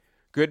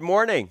Good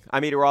morning.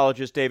 I'm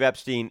meteorologist Dave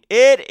Epstein.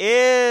 It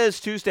is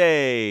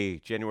Tuesday,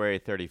 January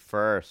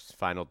 31st,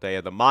 final day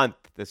of the month.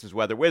 This is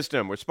Weather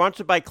Wisdom. We're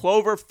sponsored by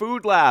Clover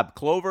Food Lab,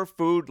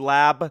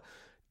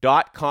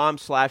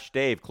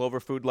 cloverfoodlab.com/Dave,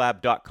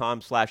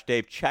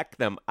 cloverfoodlab.com/Dave. Check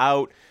them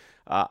out.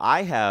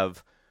 I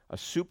have a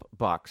soup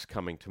box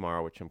coming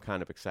tomorrow, which I'm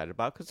kind of excited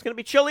about because it's going to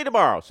be chilly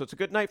tomorrow, so it's a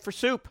good night for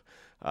soup.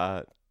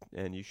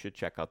 And you should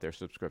check out their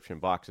subscription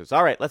boxes.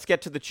 All right, let's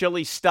get to the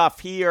chilly stuff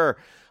here.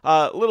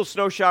 A little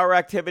snow shower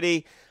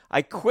activity.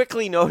 I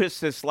quickly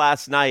noticed this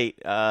last night.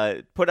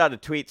 Put out a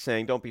tweet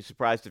saying, don't be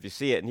surprised if you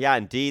see it. And yeah,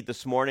 indeed,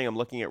 this morning I'm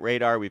looking at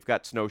radar. We've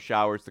got snow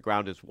showers. The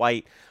ground is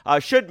white.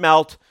 Should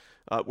melt.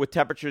 With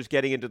temperatures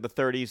getting into the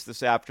 30s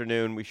this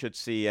afternoon, we should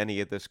see any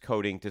of this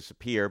coating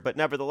disappear. But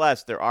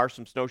nevertheless, there are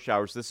some snow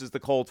showers. This is the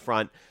cold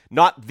front,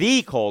 not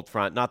the cold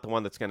front, not the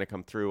one that's going to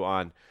come through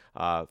on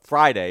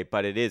Friday,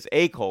 but it is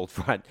a cold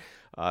front.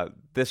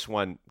 This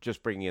one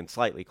just bringing in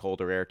slightly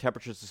colder air.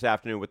 Temperatures this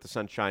afternoon with the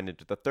sunshine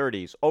into the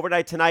 30s.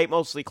 Overnight tonight,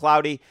 mostly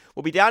cloudy.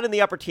 We'll be down in the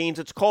upper teens.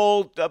 It's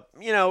cold.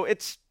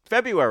 It's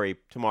February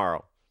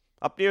tomorrow.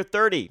 Up near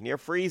 30, near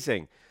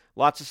freezing.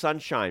 Lots of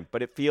sunshine,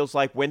 but it feels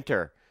like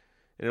winter.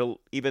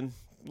 It'll even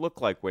look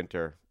like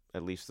winter,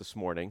 at least this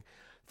morning.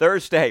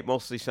 Thursday,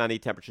 mostly sunny,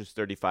 temperatures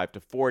 35 to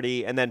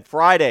 40. And then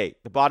Friday,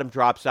 the bottom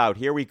drops out.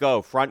 Here we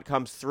go. Front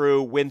comes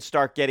through. Winds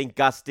start getting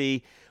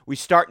gusty. We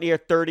start near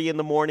 30 in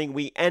the morning.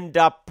 We end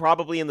up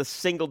probably in the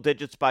single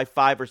digits by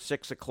 5 or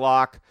 6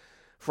 o'clock.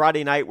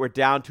 Friday night, we're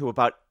down to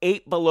about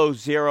 8 below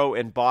zero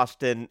in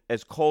Boston,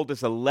 as cold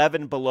as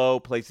 11 below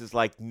places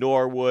like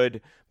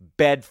Norwood,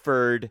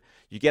 Bedford.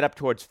 You get up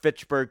towards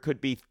Fitchburg, could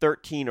be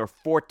 13 or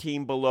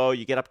 14 below.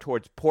 You get up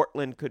towards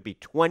Portland, could be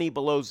 20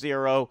 below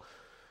zero.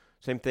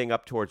 Same thing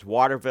up towards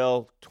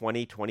Waterville,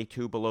 20,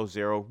 22 below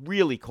zero.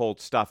 Really cold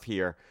stuff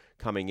here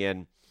coming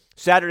in.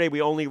 Saturday, we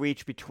only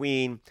reach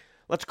between,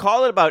 let's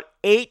call it about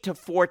 8 to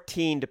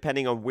 14,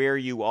 depending on where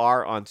you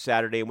are on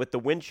Saturday. And with the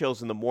wind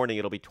chills in the morning,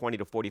 it'll be 20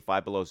 to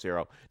 45 below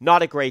zero.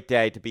 Not a great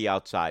day to be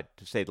outside,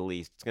 to say the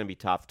least. It's going to be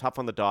tough. Tough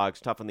on the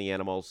dogs, tough on the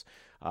animals,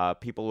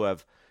 people who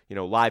have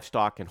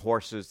livestock and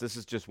horses. This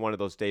is just one of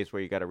those days where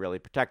you got to really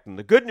protect them.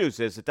 The good news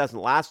is it doesn't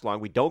last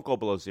long. We don't go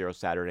below zero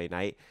Saturday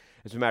night.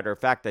 As a matter of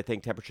fact, I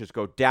think temperatures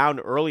go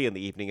down early in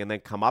the evening and then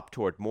come up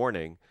toward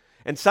morning.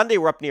 And Sunday,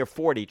 we're up near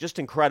 40. Just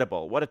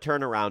incredible. What a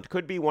turnaround.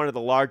 Could be one of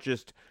the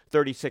largest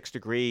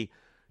 36-degree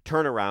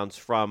turnarounds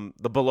from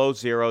the below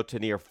zero to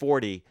near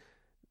 40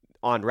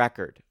 on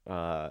record.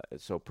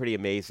 So pretty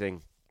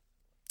amazing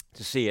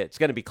to see it. It's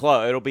going to be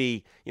close. It'll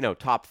be,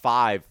 top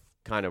 5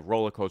 kind of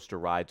roller coaster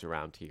rides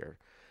around here.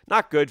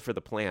 Not good for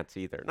the plants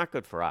either. Not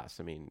good for us.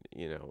 I mean,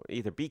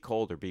 either be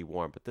cold or be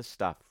warm. But this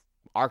stuff,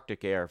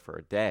 Arctic air for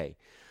a day.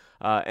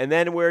 And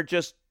then we're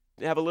just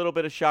have a little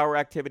bit of shower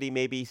activity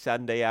maybe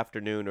Sunday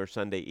afternoon or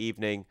Sunday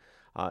evening.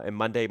 And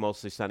Monday,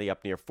 mostly sunny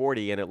up near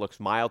 40. And it looks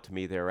mild to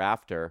me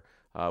thereafter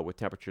with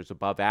temperatures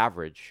above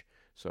average.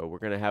 So we're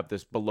going to have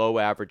this below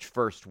average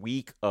first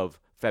week of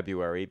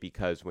February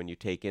because when you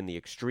take in the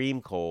extreme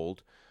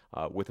cold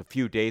with a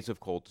few days of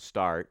cold to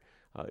start,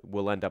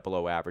 we'll end up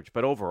below average.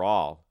 But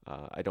overall,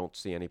 I don't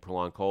see any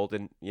prolonged cold.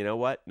 And you know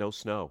what? No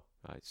snow.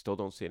 I still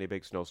don't see any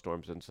big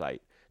snowstorms in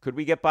sight. Could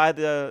we get by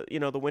the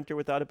winter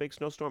without a big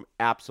snowstorm?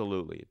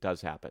 Absolutely. It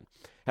does happen.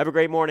 Have a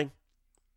great morning.